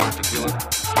feel it.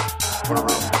 Run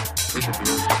around, fish a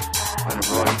beer, and a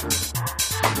broad acre.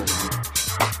 He doesn't need it.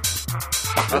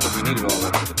 Not that we needed all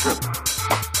that for the trip.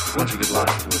 But once you get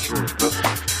locked into a serious drug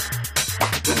addiction,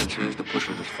 then you choose to push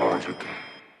it as far as you can.